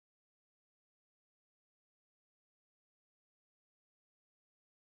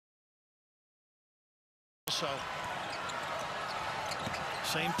So,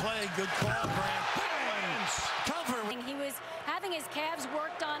 same play, good call, Grant. Cover. He was having his calves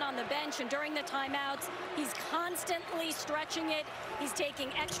worked on the bench, and during the timeouts, he's constantly stretching it. He's taking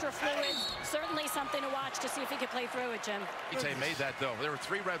extra fluids. Certainly something to watch to see if he could play through it, Jim. He made that, though. There were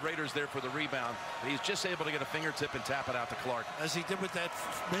 3 Red Raiders there for the rebound, but he's just able to get a fingertip and tap it out to Clark. As he did with that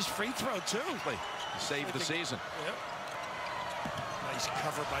missed free throw, too. He saved the season. Yep. Nice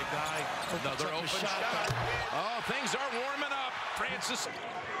cover by Guy. Another open shot. Oh, things are warming up. Francis.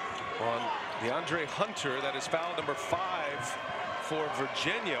 On DeAndre Hunter, that is foul number 5 for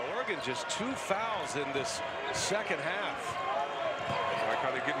Virginia. Oregon just 2 fouls in this second half. I like how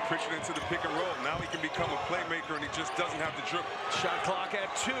they're getting Pritchard into the pick and roll. Now he can become a playmaker, and he just doesn't have to dribble. Shot clock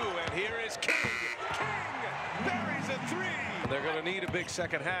at 2, and here is King. King buries a 3. They're going to need a big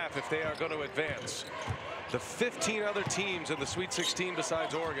second half if they are going to advance. The 15 other teams in the Sweet 16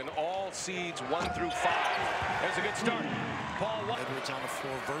 besides Oregon, all seeds 1 through 5. There's a good start. Paul Edwards on the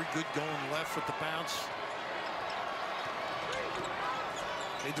floor, very good going left with the bounce.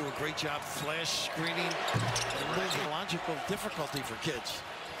 They do a great job flash screening and logical difficulty for kids.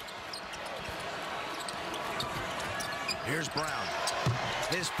 Here's Brown.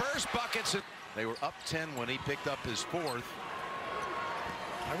 His first buckets. They were up 10 when he picked up his 4th.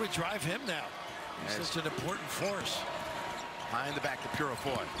 I would drive him now. He's such an important force. Behind the back to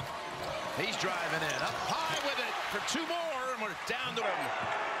Purifoy. He's driving in. Up high with it for 2 more, and we're down to him.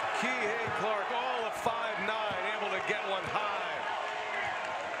 Kihei Clark, all of 5'9", able to get one high.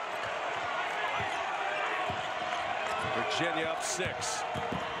 Virginia up 6.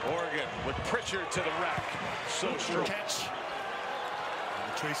 Oregon with Pritchard to the rack. So strong. Catch.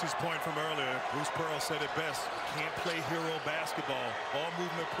 Tracy's point from earlier, Bruce Pearl said it best. You can't play hero basketball. Ball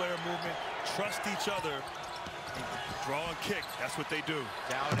movement, player movement, trust each other. Draw and kick, that's what they do.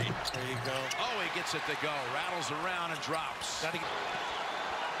 Dowdy. There you go. Oh, he gets it to go. Rattles around and drops.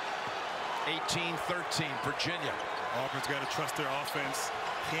 18-13, Virginia. Auburn's got to trust their offense.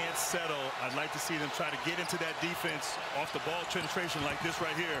 Can't settle. I'd like to see them try to get into that defense off the ball penetration like this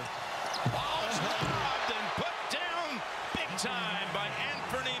right here. Ball's lobbed and put down big time by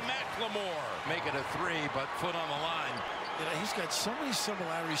Anthony McLemore. Make it a 3, but foot on the line. You know, he's got so many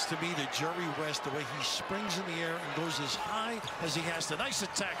similarities to me to Jerry West, the way he springs in the air and goes as high as he has to. Nice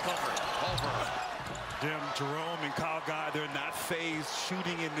attack cover. Jim, Jerome and Kyle Guy, they're not phased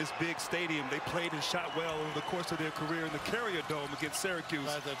shooting in this big stadium. They played and shot well over the course of their career in the Carrier Dome against Syracuse.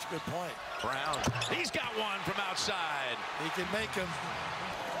 That's a good point. Brown. He's got one from outside. He can make him.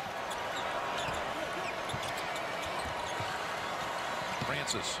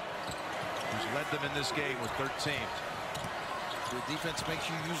 Francis, who's led them in this game with 13. The defense makes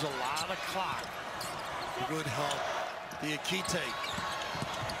you use a lot of clock. Good help. The Akite.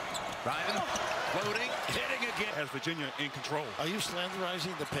 Driving, floating, hitting again. Has Virginia in control. Are you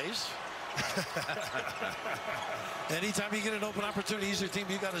slanderizing the pace? Anytime you get an open opportunity, easier team,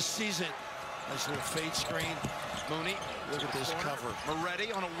 you got to seize it. Nice little fade screen. Mooney. Look at this cover.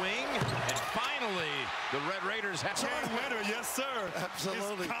 Moretti on a wing. And finally, the Red Raiders have Turn winner, yes, sir.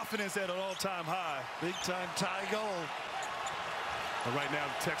 Absolutely. His confidence at an all-time high. Big time tie goal. But right now,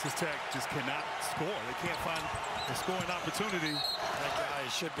 Texas Tech just cannot score. They can't find a scoring opportunity. That guy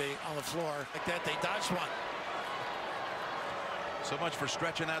should be on the floor. Like that, they dodged one. So much for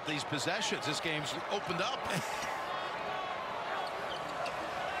stretching out these possessions. This game's opened up.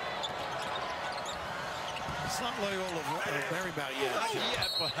 It's not Loyola Marymount yet. Not yet,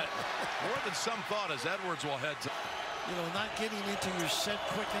 but more than some thought as Edwards will head to. You know, not getting into your set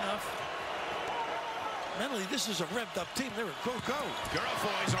quick enough. Mentally, this is a revved up team. They're a go-go.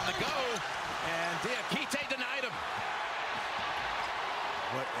 Gurifoy's on the go, and Diakite denied him.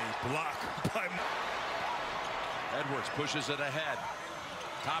 What a block by Edwards pushes it ahead.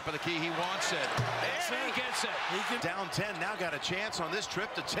 Top of the key, he wants it. And he gets it. Down 10, now got a chance on this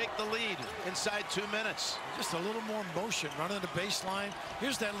trip to take the lead inside 2 minutes. Just a little more motion, running the baseline.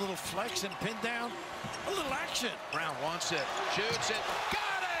 Here's that little flex and pin down. A little action. Brown wants it, shoots it,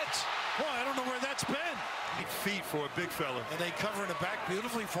 got it! Boy, I don't know where that's been. 8 feet for a big fella. And they covering it back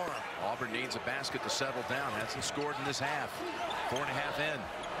beautifully for him. Auburn needs a basket to settle down. Hasn't scored in this half. 4.5 in.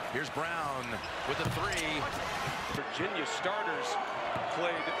 Here's Brown with a 3. Virginia starters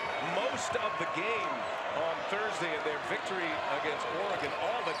played most of the game on Thursday in their victory against Oregon.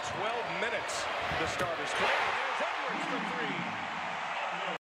 All but 12 minutes the starters played. There's Edwards for 3.